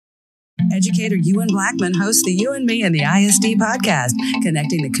Educator Ewan Blackman hosts the You and Me and the ISD podcast,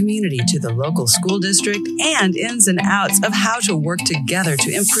 connecting the community to the local school district and ins and outs of how to work together to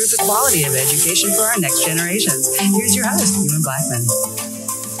improve the quality of education for our next generations. Here's your host, Ewan Blackman.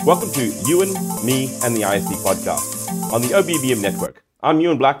 Welcome to You and Me and the ISD podcast on the OBBM network. I'm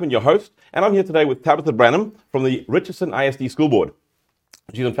Ewan Blackman, your host, and I'm here today with Tabitha Branham from the Richardson ISD School Board.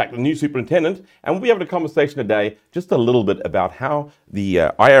 She's in fact the new superintendent, and we'll be having a conversation today just a little bit about how the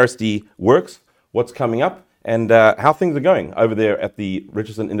IRSD works, what's coming up, and how things are going over there at the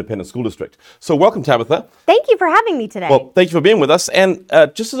Richardson Independent School District. So welcome, Tabitha. Thank you for having me today. Well, thank you for being with us. And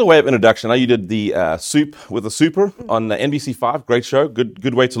just as a way of introduction, I know you did the Soup with a Super on NBC5. Great show.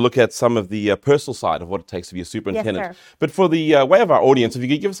 Good way to look at some of the personal side of what it takes to be a superintendent. Yes, sir. But for the way of our audience, if you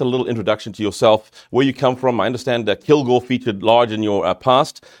could give us a little introduction to yourself, where you come from. I understand Kilgore featured large in your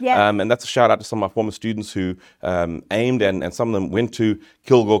past. Yes. And that's a shout out to some of my former students who aimed and some of them went to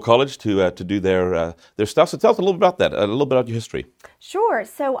Kilgore College to do their stuff. So tell us a little bit about that, a little bit about your history. Sure.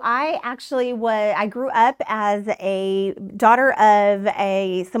 So I grew up as a daughter of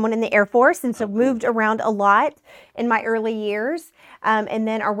someone in the Air Force, and so moved around a lot in my early years. And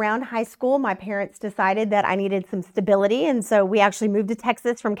then around high school, my parents decided that I needed some stability, and so we actually moved to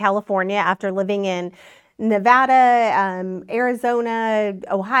Texas from California after living in Nevada, Arizona,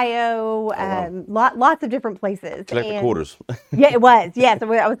 Ohio, lots of different places. Collected quarters. Yeah, it was. Yeah,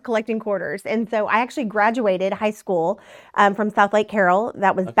 so I was collecting quarters. And so I actually graduated high school from South Lake Carroll.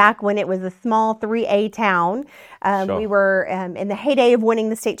 That was back when it was a small 3A town. Sure. We were in the heyday of winning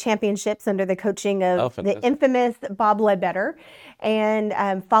the state championships under the coaching of the infamous Bob Ledbetter.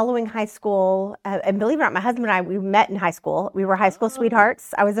 And following high school, and believe it or not, my husband and I, we met in high school. We were high school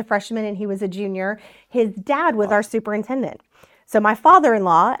sweethearts. I was a freshman and he was a junior. His dad was our superintendent. So my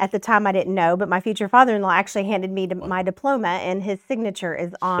father-in-law, at the time I didn't know, but my future father-in-law actually handed me my diploma, and his signature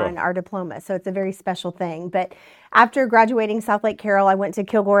is on our diploma. So it's a very special thing. But after graduating South Lake Carroll, I went to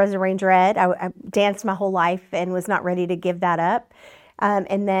Kilgore as a Ranger Ed. I danced my whole life and was not ready to give that up.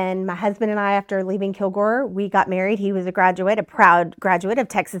 And then my husband and I, after leaving Kilgore, we got married. He was a proud graduate of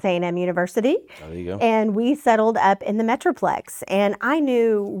Texas A&M University. Oh, there you go. And we settled up in the Metroplex. And I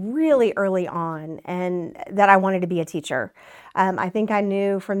knew really early on that I wanted to be a teacher. I think I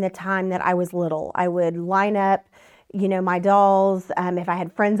knew from the time that I was little. I would line up, my dolls. If I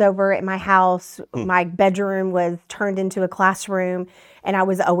had friends over at my house, my bedroom was turned into a classroom, and I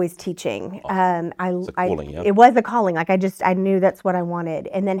was always teaching. It's a calling, yeah. It was a calling. I knew that's what I wanted.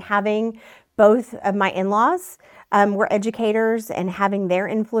 And then having both of my in-laws were educators, and having their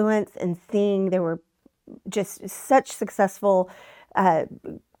influence and seeing there were just such successful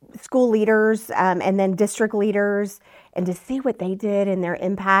school leaders and then district leaders, and to see what they did and their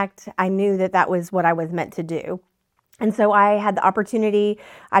impact, I knew that was what I was meant to do. And so I had the opportunity.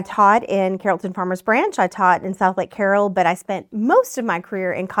 I taught in Carrollton Farmers Branch. I taught in South Lake Carroll, but I spent most of my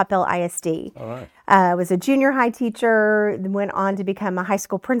career in Coppell ISD. All right. I was a junior high teacher, went on to become a high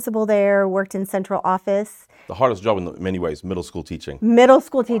school principal there, worked in central office. The hardest job in many ways, middle school teaching. Middle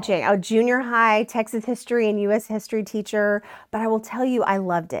school teaching. A junior high Texas history and U.S. history teacher. But I will tell you, I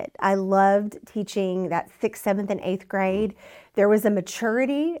loved it. I loved teaching that 6th, 7th, and 8th grade. There was a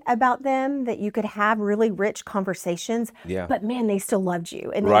maturity about them that you could have really rich conversations. Yeah. But man, they still loved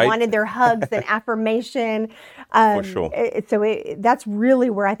you. And they Right. wanted their hugs and affirmation. For sure. That's really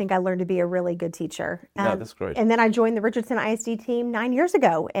where I think I learned to be a really good teacher. Yeah, that's great. And then I joined the Richardson ISD team 9 years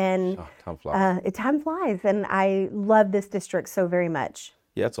ago. And Time flies. time flies. And I love this district so very much.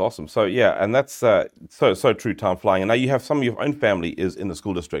 Yeah, that's awesome. So yeah, and that's so true, time flying. And now you have some of your own family is in the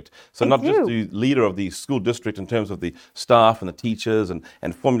school district. So not just the leader of the school district in terms of the staff and the teachers and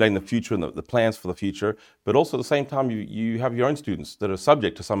formulating the future and the plans for the future, but also at the same time you have your own students that are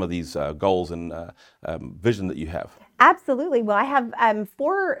subject to some of these goals and vision that you have. Absolutely. Well, I have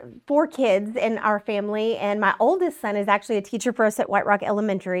four kids in our family, and my oldest son is actually a teacher for us at White Rock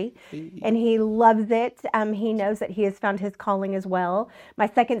Elementary, and he loves it. He knows that he has found his calling as well. My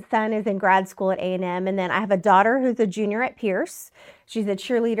second son is in grad school at A&M, and then I have a daughter who's a junior at Pierce. She's a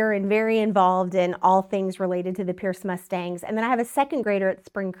cheerleader and very involved in all things related to the Pierce Mustangs. And then I have a second grader at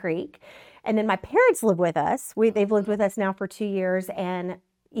Spring Creek. And then my parents live with us. They've lived with us now for 2 years, and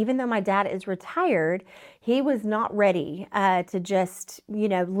even though my dad is retired, he was not ready to just,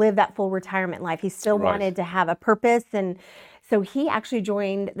 live that full retirement life. He still wanted to have a purpose. And So he actually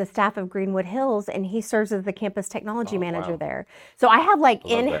joined the staff of Greenwood Hills, and he serves as the campus technology manager there. So I have like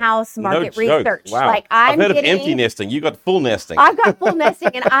in-house market research. Wow. Like I've heard of empty nesting. You got full nesting. I've got full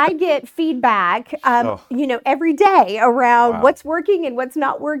nesting, and I get feedback, every day around what's working and what's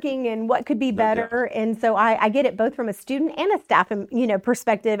not working and what could be better. And so I get it both from a student and a staff,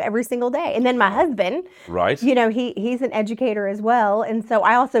 perspective every single day. And then my husband, right? He's an educator as well, and so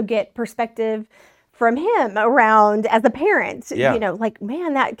I also get perspective from him around as a parent,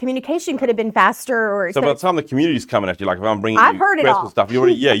 man, that communication could have been faster. So by the time the community's coming at you, like if I'm bringing I've heard it all. Stuff, you've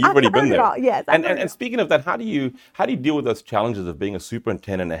already been there. Yes, and speaking of that, how do you deal with those challenges of being a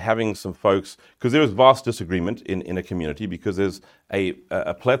superintendent and having some folks, because there is vast disagreement in a community because there's a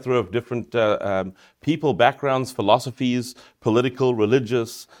plethora of different people, backgrounds, philosophies, political,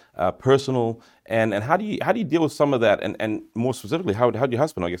 religious, personal. And how do you deal with some of that? And more specifically, how do your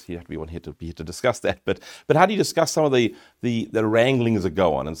husband? I guess he have to be one here to discuss that. But how do you discuss some of the wranglings that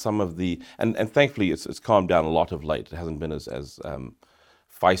go on and some of the and thankfully it's calmed down a lot of late. It hasn't been as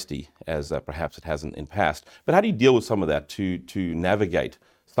feisty as perhaps it has in past. But how do you deal with some of that to navigate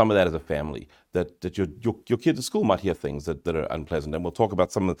some of that as a family? That your kids at school might hear things that are unpleasant, and we'll talk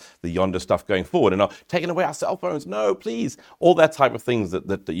about some of the yonder stuff going forward, and taking away our cell phones, no, please, all that type of things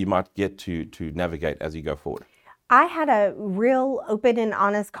that you might get to navigate as you go forward. I had a real open and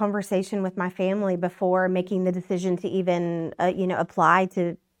honest conversation with my family before making the decision to even apply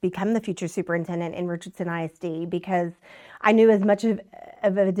to become the future superintendent in Richardson ISD, because I knew as much of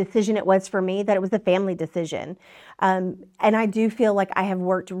a decision it was for me that it was a family decision. And I do feel like I have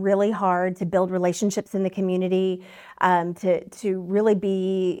worked really hard to build relationships in the community, to really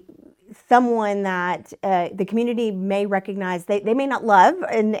be someone that the community may recognize. They may not love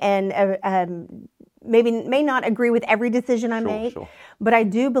and maybe may not agree with every decision I make, but I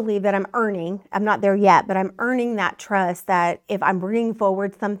do believe that I'm not there yet, but I'm earning that trust that if I'm bringing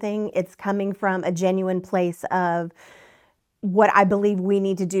forward something, it's coming from a genuine place of what I believe we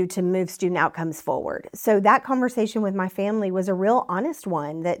need to do to move student outcomes forward. So that conversation with my family was a real honest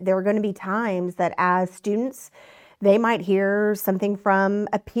one, that there were going to be times that as students, they might hear something from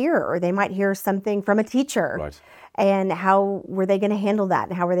a peer or they might hear something from a teacher. Right. And how were they going to handle that?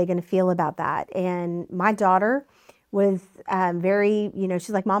 And how were they going to feel about that? And my daughter was very,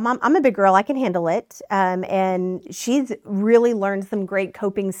 she's like, Mom, I'm a big girl. I can handle it. And she's really learned some great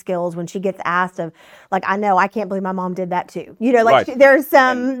coping skills when she gets asked of, like, I know, I can't believe my mom did that too. Right. There's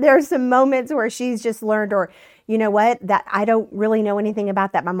some moments where she's just learned, or, you know what, that I don't really know anything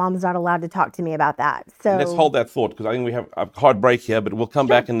about that. My mom's not allowed to talk to me about that. So let's hold that thought, because I think we have a hard break here, but we'll come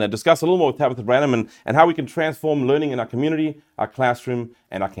back and discuss a little more with Tabitha Branham and how we can transform learning in our community, our classroom,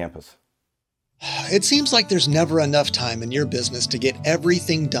 and our campus. It seems like there's never enough time in your business to get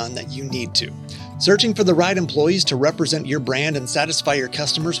everything done that you need to. Searching for the right employees to represent your brand and satisfy your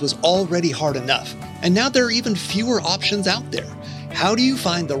customers was already hard enough, and now there are even fewer options out there. How do you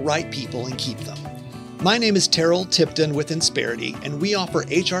find the right people and keep them? My name is Terrell Tipton with Insperity, and we offer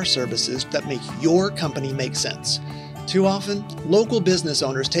HR services that make your company make sense. Too often, local business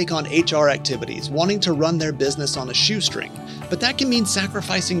owners take on HR activities wanting to run their business on a shoestring, but that can mean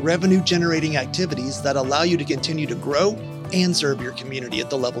sacrificing revenue-generating activities that allow you to continue to grow and serve your community at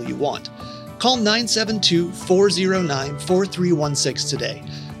the level you want. Call 972-409-4316 today.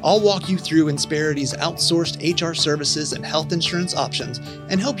 I'll walk you through Insperity's outsourced HR services and health insurance options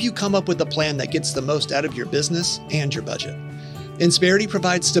and help you come up with a plan that gets the most out of your business and your budget. Insperity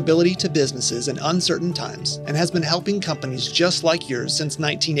provides stability to businesses in uncertain times and has been helping companies just like yours since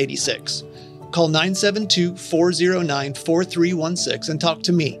 1986. Call 972-409-4316 and talk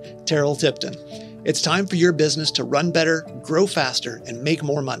to me, Terrell Tipton. It's time for your business to run better, grow faster, and make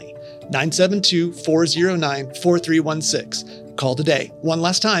more money. 972-409-4316. Call today. One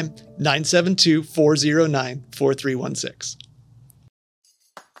last time, 972-409-4316.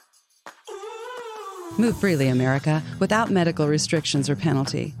 Move freely, America, without medical restrictions or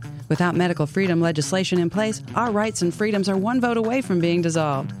penalty. Without medical freedom legislation in place, our rights and freedoms are one vote away from being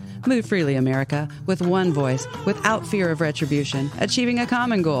dissolved. Move freely, America, with one voice, without fear of retribution, achieving a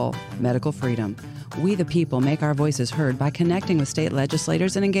common goal, medical freedom. We the people make our voices heard by connecting with state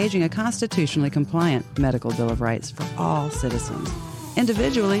legislators and engaging a constitutionally compliant medical Bill of Rights for all citizens.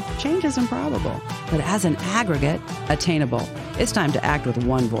 Individually, change is improbable, but as an aggregate, attainable. It's time to act with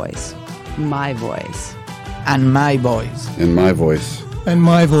one voice. My voice. And my voice. And my voice. And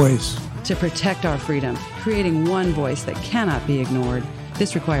my voice. To protect our freedom, creating one voice that cannot be ignored.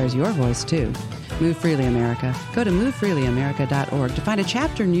 This requires your voice, too. Move Freely America. Go to movefreelyamerica.org to find a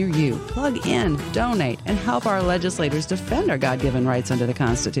chapter near you. Plug in, donate, and help our legislators defend our God-given rights under the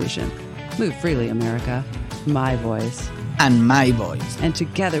Constitution. Move Freely America. My voice. and my voice. And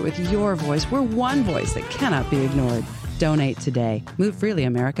together with your voice, we're one voice that cannot be ignored. Donate today.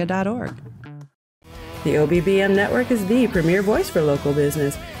 MoveFreelyAmerica.org. The OBBM Network is the premier voice for local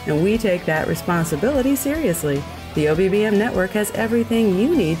business, and we take that responsibility seriously. The OBBM Network has everything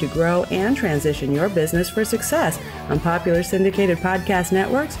you need to grow and transition your business for success on popular syndicated podcast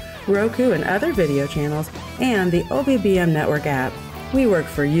networks, Roku and other video channels, and the OBBM Network app. We work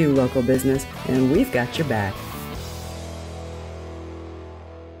for you, local business, and we've got your back.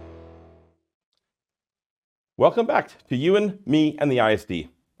 Welcome back to You and Me and the ISD.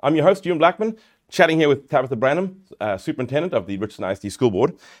 I'm your host, Ewan Blackman, chatting here with Tabitha Branham, Superintendent of the Richardson ISD School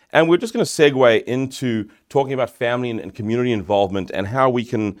Board. And we're just going to segue into talking about family and community involvement and how we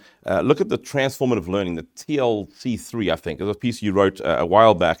can look at the transformative learning, the TLC3, I think. There's a piece you wrote a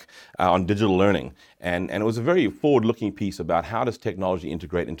while back on digital learning. And it was a very forward-looking piece about how does technology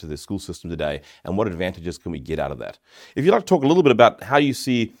integrate into the school system today and what advantages can we get out of that. If you'd like to talk a little bit about how you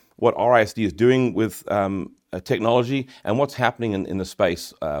see what RISD is doing with technology and what's happening in the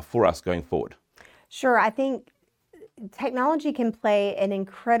space for us going forward. Sure. I think technology can play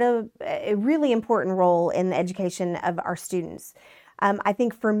a really important role in the education of our students. I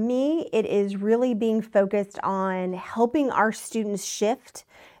think for me, it is really being focused on helping our students shift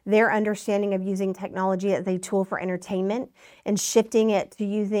their understanding of using technology as a tool for entertainment and shifting it to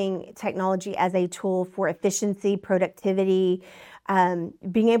using technology as a tool for efficiency, productivity,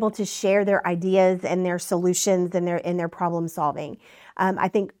 being able to share their ideas and their solutions and their problem solving. I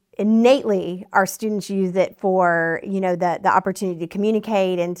think innately our students use it for the opportunity to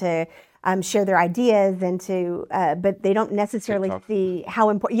communicate and to share their ideas and to but they don't necessarily TikTok. see how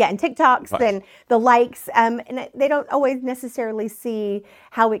important and TikToks Right. and the likes and they don't always necessarily see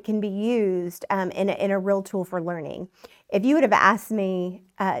how it can be used in a real tool for learning. If you would have asked me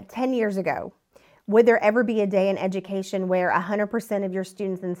 10 years ago, would there ever be a day in education where 100% of your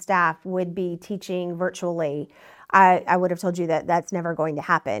students and staff would be teaching virtually? I would have told you that that's never going to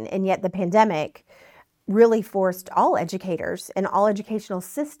happen. And yet the pandemic really forced all educators and all educational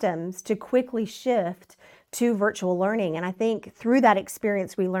systems to quickly shift to virtual learning. And I think through that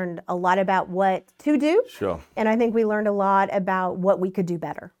experience, we learned a lot about what to do. Sure. And I think we learned a lot about what we could do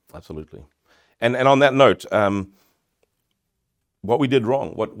better. Absolutely. And on that note, what we did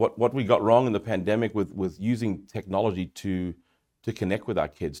wrong, what we got wrong in the pandemic with using technology to connect with our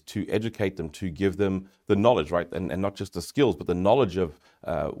kids, to educate them, to give them the knowledge, right? And not just the skills, but the knowledge of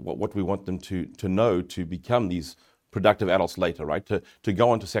what we want them to know to become these productive adults later, right? To go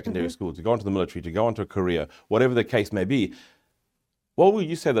on to secondary school, to go into the military, to go into a career, whatever the case may be. What would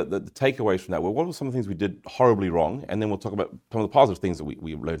you say that the takeaways from that were? What were some of the things we did horribly wrong? And then we'll talk about some of the positive things that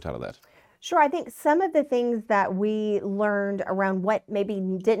we learned out of that. Sure. I think some of the things that we learned around what maybe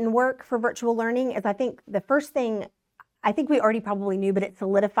didn't work for virtual learning is I think the first thing I think we already probably knew, but it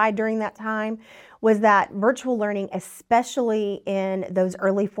solidified during that time, was that virtual learning, especially in those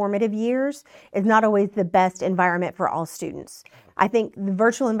early formative years, is not always the best environment for all students. I think the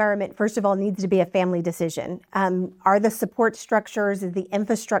virtual environment, first of all, needs to be a family decision. Are the support structures, is the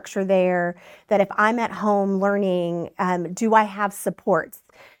infrastructure there, that if I'm at home learning, do I have supports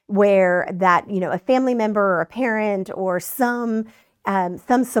where that, a family member or a parent or some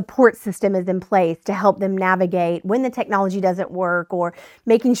support system is in place to help them navigate when the technology doesn't work, or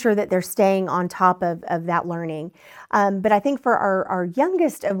making sure that they're staying on top of that learning. But I think for our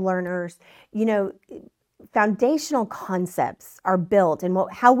youngest of learners, foundational concepts are built, and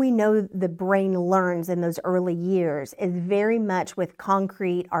how we know the brain learns in those early years is very much with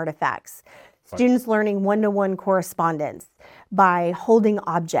concrete artifacts. Students learning one-to-one correspondence by holding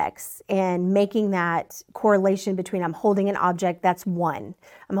objects and making that correlation between I'm holding an object, that's one.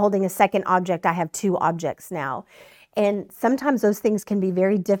 I'm holding a second object, I have two objects now. And sometimes those things can be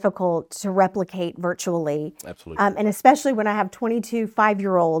very difficult to replicate virtually. Absolutely. And especially when I have 22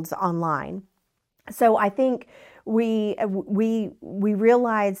 5-year-olds online. So I think we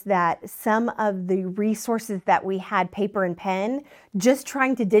realized that some of the resources that we had, paper and pen, just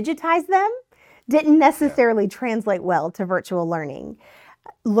trying to digitize them, didn't necessarily translate well to virtual learning.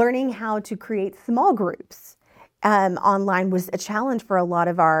 Learning how to create small groups online was a challenge for a lot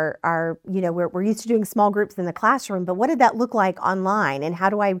of our we're used to doing small groups in the classroom, but what did that look like online, and how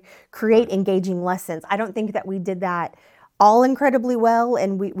do I create engaging lessons? I don't think that we did that all incredibly well,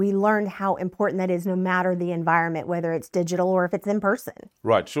 and we learned how important that is no matter the environment, whether it's digital or if it's in person.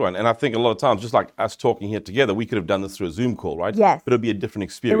 Right, sure. And I think a lot of times, just like us talking here together, we could have done this through a Zoom call, right? Yes. But it would be a different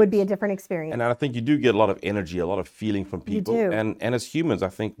experience. It would be a different experience. And I think you do get a lot of energy, a lot of feeling from people. You do. And as humans, I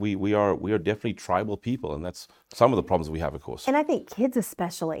think we are definitely tribal people, and that's some of the problems we have, of course. And I think kids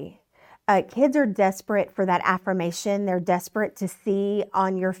especially. Kids are desperate for that affirmation. They're desperate to see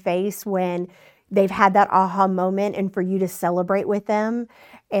on your face when they've had that aha moment and for you to celebrate with them.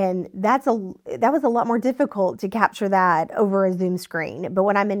 And that was a lot more difficult to capture that over a Zoom screen. But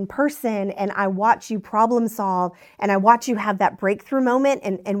when I'm in person and I watch you problem solve and I watch you have that breakthrough moment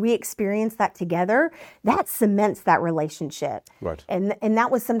and we experience that together, that cements that relationship. Right. And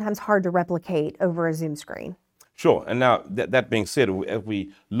that was sometimes hard to replicate over a Zoom screen. Sure. And now that being said, if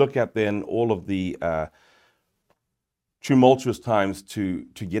we look at then all of the tumultuous times to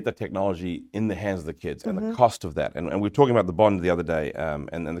get the technology in the hands of the kids and the cost of that. And we were talking about the bond the other day,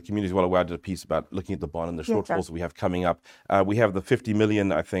 and the community is well aware. I did a piece about looking at the bond and the shortfalls that we have coming up. We have the $50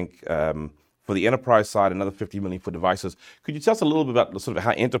 million, I think, for the enterprise side, another $50 million for devices. Could you tell us a little bit about sort of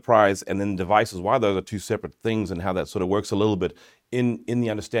how enterprise and then devices, why those are two separate things and how that sort of works a little bit in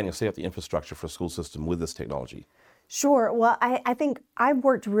the understanding of setting up the infrastructure for a school system with this technology? Sure. Well, I think I've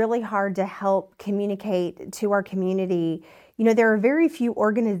worked really hard to help communicate to our community. You know, there are very few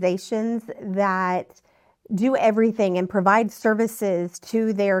organizations that do everything and provide services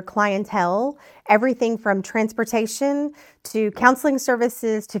to their clientele, everything from transportation to counseling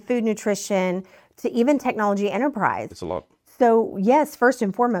services to food nutrition to even technology enterprise. It's a lot. So yes, first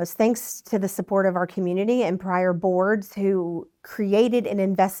and foremost, thanks to the support of our community and prior boards who created an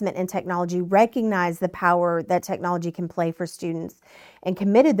investment in technology, recognized the power that technology can play for students, and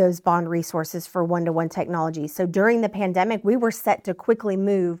committed those bond resources for one-to-one technology. So during the pandemic, we were set to quickly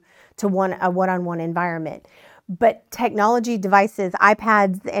move to a one-on-one environment. But technology devices,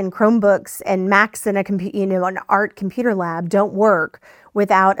 iPads and Chromebooks and Macs in an art computer lab don't work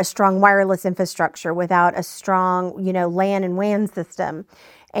without a strong wireless infrastructure, without a strong, LAN and WAN system.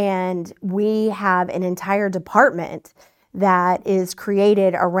 And we have an entire department that is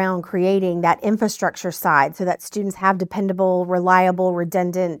created around creating that infrastructure side so that students have dependable, reliable,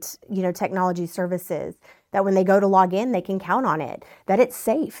 redundant, technology services, that when they go to log in, they can count on it, that it's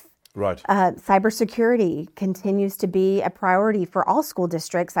safe. Right. Cybersecurity continues to be a priority for all school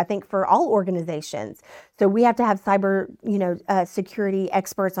districts, I think for all organizations. So we have to have cyber, security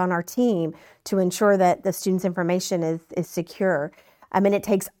experts on our team to ensure that the students' information is secure. It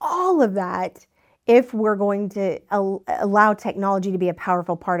takes all of that if we're going to allow technology to be a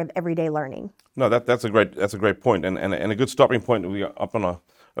powerful part of everyday learning. No, that's a great point, and a good stopping point. We are up on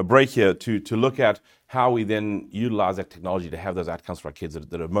a break here to look at how we then utilize that technology to have those outcomes for our kids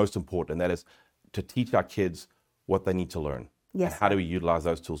that are most important, and that is to teach our kids what they need to learn. Yes. And how do we utilize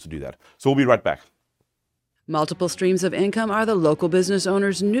those tools to do that? So we'll be right back. Multiple streams of income are the local business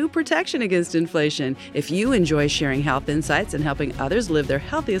owner's new protection against inflation. If you enjoy sharing health insights and helping others live their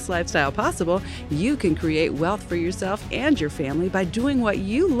healthiest lifestyle possible, you can create wealth for yourself and your family by doing what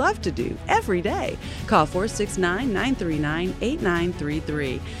you love to do every day. Call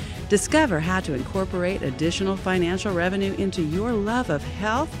 469-939-8933. Discover how to incorporate additional financial revenue into your love of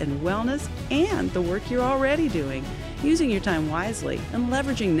health and wellness and the work you're already doing, using your time wisely and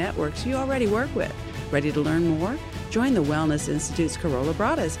leveraging networks you already work with. Ready to learn more? Join the Wellness Institute's Carola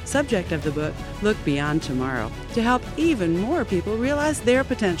Bradas, subject of the book, Look Beyond Tomorrow, to help even more people realize their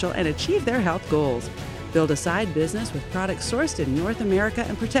potential and achieve their health goals. Build a side business with products sourced in North America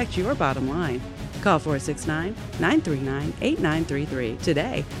and protect your bottom line. Call 469-939-8933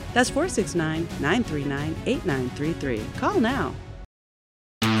 today. That's 469-939-8933. Call now.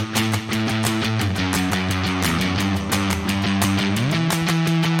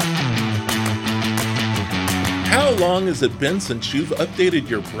 How long has it been since you've updated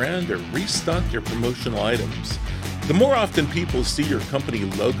your brand or restocked your promotional items? The more often people see your company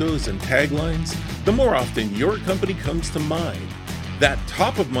logos and taglines, the more often your company comes to mind. That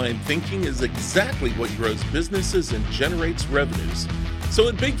top-of-mind thinking is exactly what grows businesses and generates revenues. So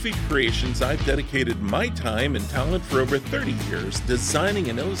at Big Feet Creations, I've dedicated my time and talent for over 30 years designing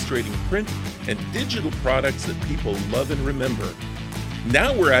and illustrating print and digital products that people love and remember.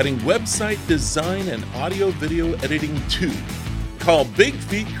 Now we're adding website design and audio-video editing too. Call Big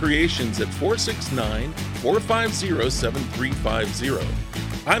Feet Creations at 469-450-7350.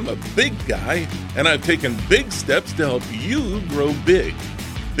 I'm a big guy, and I've taken big steps to help you grow big.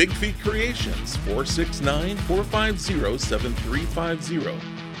 Big Feet Creations, 469-450-7350.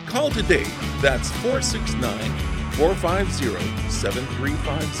 Call today. That's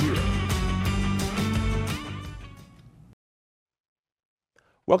 469-450-7350.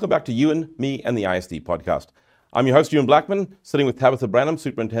 Welcome back to You and Me and the ISD podcast. I'm your host, Ewan Blackman, sitting with Tabitha Branham,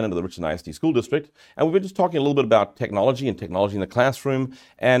 Superintendent of the Richardson ISD School District, and we've been just talking a little bit about technology and technology in the classroom,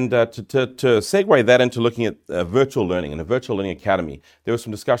 and to segue that into looking at virtual learning and a virtual learning academy. There was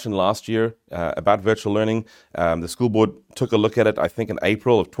some discussion last year about virtual learning. The school board took a look at it, I think, in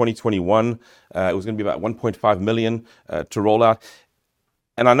April of 2021. It was going to be about $1.5 million to roll out.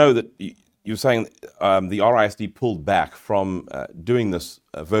 And I know that you were saying the RISD pulled back from doing this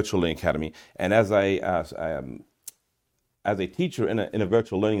virtual learning academy, and as a teacher in a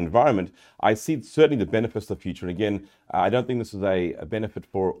virtual learning environment, I see certainly the benefits of the future. And again, I don't think this is a benefit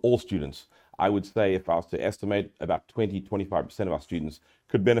for all students. I would say, if I was to estimate, about 20-25% of our students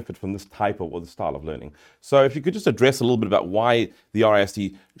could benefit from this type of or this style of learning. So if you could just address a little bit about why the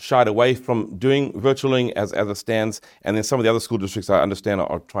RISD shied away from doing virtual learning as it stands, and then some of the other school districts I understand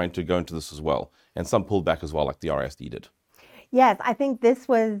are trying to go into this as well, and some pulled back as well, like the RISD did. Yes, I think this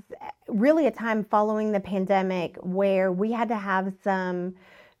was really a time following the pandemic where we had to have some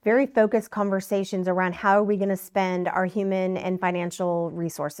very focused conversations around how are we going to spend our human and financial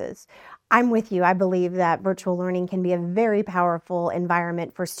resources. I'm with you. I believe that virtual learning can be a very powerful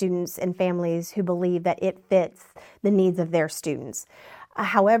environment for students and families who believe that it fits the needs of their students.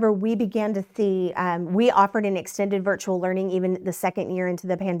 However, we began to see, we offered an extended virtual learning even the second year into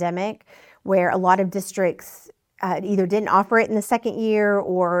the pandemic, where a lot of districts either didn't offer it in the second year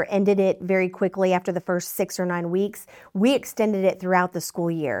or ended it very quickly after the first 6 or 9 weeks. We extended it throughout the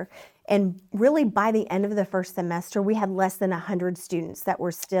school year. And really, by the end of the first semester, we had less than 100 students that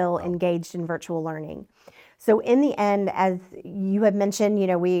were still engaged in virtual learning. So in the end, as you have mentioned, you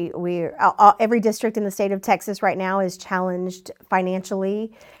know, every district in the state of Texas right now is challenged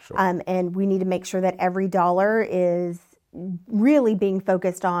financially. Sure. And we need to make sure that every dollar is really being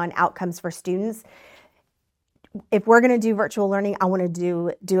focused on outcomes for students. If we're going to do virtual learning, I want to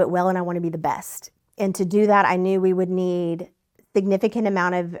do it well, and I want to be the best. And to do that, I knew we would need significant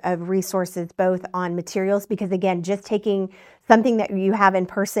amount of resources, both on materials, because again, just taking something that you have in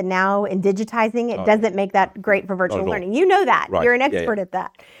person now and digitizing it doesn't make that great for virtual learning. You know that. Right. You're an expert at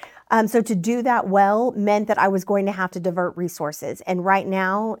that. So to do that well meant that I was going to have to divert resources. And right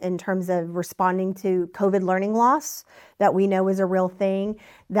now, in terms of responding to COVID learning loss, that we know is a real thing,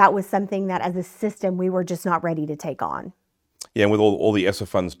 that was something that as a system, we were just not ready to take on. Yeah, and with all the ESSER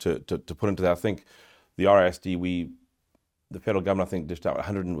funds to put into that, I think the RISD, the federal government, I think, dished out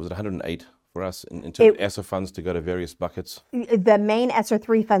 108 for us in terms of ESSER funds to go to various buckets? The main ESSER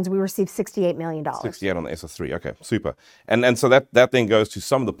 3 funds, we received $68 million. 68 on the ESSER 3, okay, super. And so that then goes to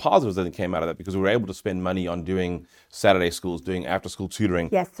some of the positives that came out of that, because we were able to spend money on doing Saturday schools, doing after-school tutoring,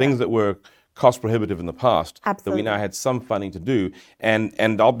 things that were cost prohibitive in the past. Absolutely. That we now had some funding to do.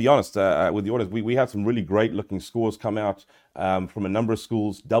 And I'll be honest with the audience, we had some really great looking scores come out from a number of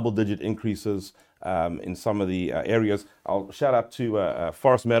schools, double-digit increases in some of the areas. I'll shout out to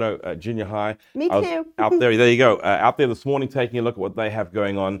Forest Meadow Junior High. Me too. Out there you go. Out there this morning, taking a look at what they have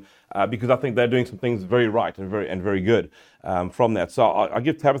going on, because I think they're doing some things very right and very good from that. So I'll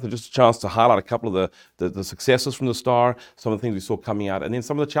give Tabitha just a chance to highlight a couple of the successes from the STAR, some of the things we saw coming out, and then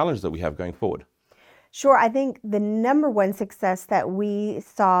some of the challenges that we have going forward. Sure. I think the number one success that we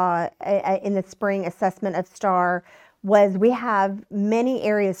saw in the spring assessment of STAR was we have many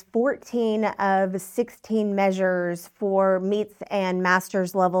areas, 14 of 16 measures for meets and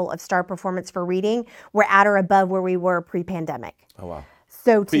master's level of STAR performance for reading were at or above where we were pre-pandemic. Oh, wow.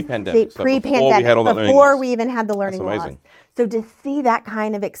 So pre-pandemic. Before we even had the learning loss. Amazing. So to see that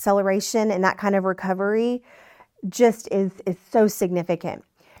kind of acceleration and that kind of recovery just is so significant.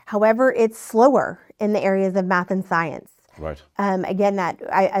 However, it's slower in the areas of math and science. Right. Again, that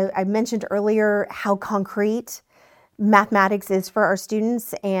I mentioned earlier how concrete mathematics is for our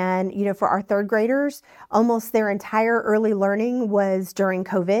students, and for our third graders, almost their entire early learning was during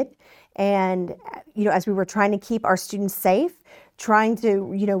COVID. And as we were trying to keep our students safe, trying to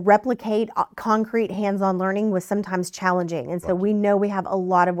replicate concrete hands-on learning was sometimes challenging. And so we know we have a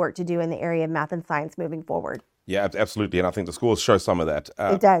lot of work to do in the area of math and science moving forward. Yeah, absolutely. And I think the schools show some of that.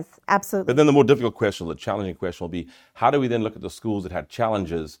 It does, absolutely. But then the more difficult question, the challenging question will be, how do we then look at the schools that had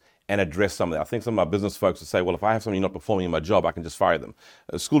challenges and address some of that? I think some of my business folks would say, well, if I have somebody not performing in my job, I can just fire them.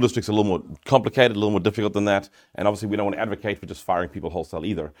 School districts are a little more complicated, a little more difficult than that. And obviously, we don't want to advocate for just firing people wholesale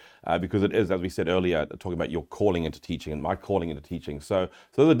either, because it is, as we said earlier, talking about your calling into teaching and my calling into teaching. So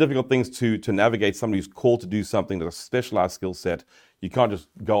those are difficult things to navigate. Somebody who's called to do something that's a specialized skill set. You can't just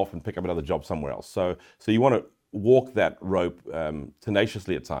go off and pick up another job somewhere else. So you want to walk that rope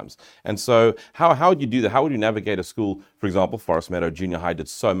tenaciously at times. And so how would you do that? How would you navigate a school? For example, Forest Meadow Junior High did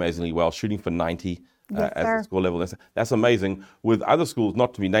so amazingly well, shooting for 90 Yes, at the school level. That's amazing. With other schools,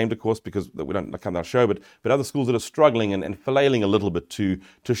 not to be named, of course, because we don't come to our show, but other schools that are struggling and flailing a little bit to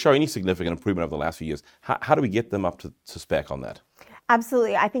show any significant improvement over the last few years, how do we get them up to spec on that?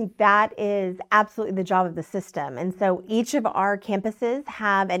 Absolutely. I think that is absolutely the job of the system. And so each of our campuses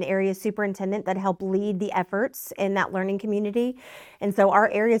have an area superintendent that help lead the efforts in that learning community. And so our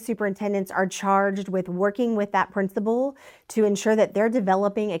area superintendents are charged with working with that principal to ensure that they're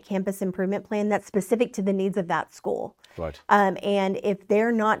developing a campus improvement plan that's specific to the needs of that school. Right. And if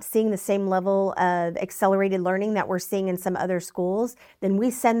they're not seeing the same level of accelerated learning that we're seeing in some other schools, then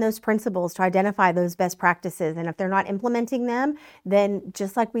we send those principals to identify those best practices. And if they're not implementing them, then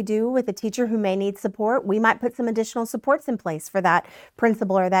just like we do with a teacher who may need support, we might put some additional supports in place for that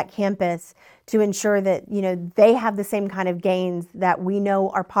principal or that campus to ensure that, they have the same kind of gains that we know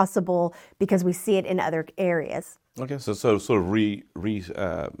are possible because we see it in other areas. Okay, so sort of reshuffling.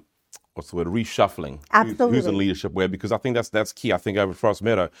 Absolutely. Who's in leadership where, because I think that's key. I think over at Frost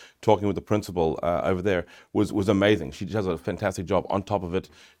Meadow, talking with the principal over there was amazing. She does a fantastic job on top of it,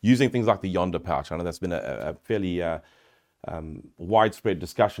 using things like the Yonder pouch. I know that's been a fairly widespread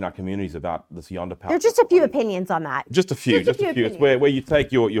discussion in our communities about this Yonder pouch. There are just a few opinions on that. Just a few. It's where you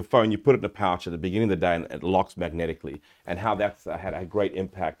take your phone, you put it in a pouch at the beginning of the day, and it locks magnetically, and how that's had a great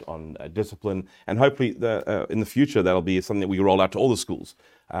impact on discipline. And hopefully in the future, that'll be something that we roll out to all the schools.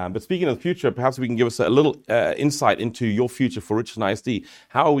 But speaking of the future, perhaps we can give us a little insight into your future for Richardson ISD.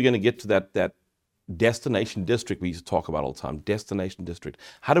 How are we going to get to that destination district we used to talk about all the time? Destination district.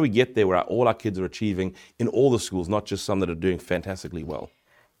 How do we get there where all our kids are achieving in all the schools, not just some that are doing fantastically well?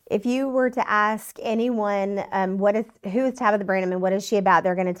 If you were to ask anyone who is Tabitha Branham and what is she about,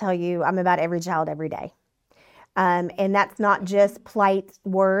 they're going to tell you, I'm about every child every day. And that's not just polite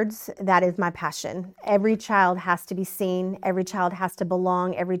words. That is my passion. Every child has to be seen. Every child has to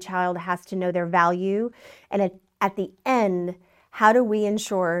belong. Every child has to know their value. And at the end, how do we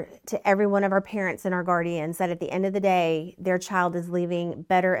ensure to every one of our parents and our guardians that at the end of the day, their child is leaving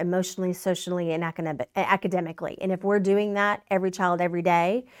better emotionally, socially, and academically? And if we're doing that every child every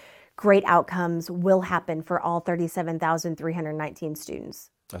day, great outcomes will happen for all 37,319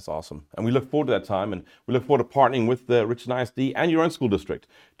 students. That's awesome. And we look forward to that time, and we look forward to partnering with the Richardson ISD and your own school district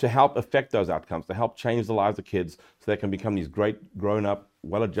to help affect those outcomes, to help change the lives of kids so they can become these great grown-up,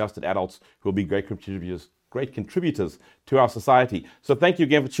 well-adjusted adults who will be great contributors to our society. So thank you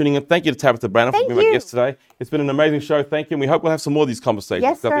again for tuning in. Thank you to Tabitha Branham for being my guest today. It's been an amazing show. Thank you. And we hope we'll have some more of these conversations.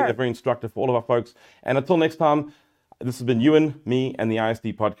 Yes, sir. I think they're very instructive for all of our folks. And until next time, this has been Ewan, me, and the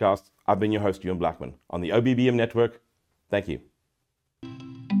ISD podcast. I've been your host, Ewan Blackman, on the OBBM network. Thank you.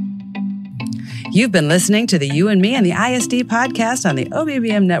 You've been listening to the You and Me and the ISD podcast on the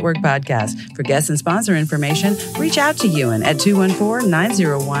OBBM Network podcast. For guest and sponsor information, reach out to Ewan at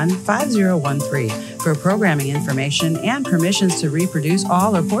 214-901-5013. For programming information and permissions to reproduce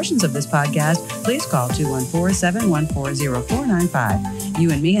all or portions of this podcast, please call 214-714-0495.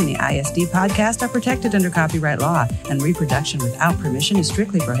 You and Me and the ISD podcast are protected under copyright law, and reproduction without permission is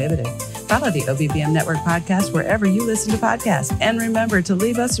strictly prohibited. Follow the OBBM Network podcast wherever you listen to podcasts, and remember to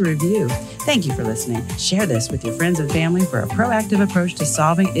leave us a review. Thank you for listening. Share this with your friends and family for a proactive approach to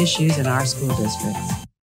solving issues in our school districts.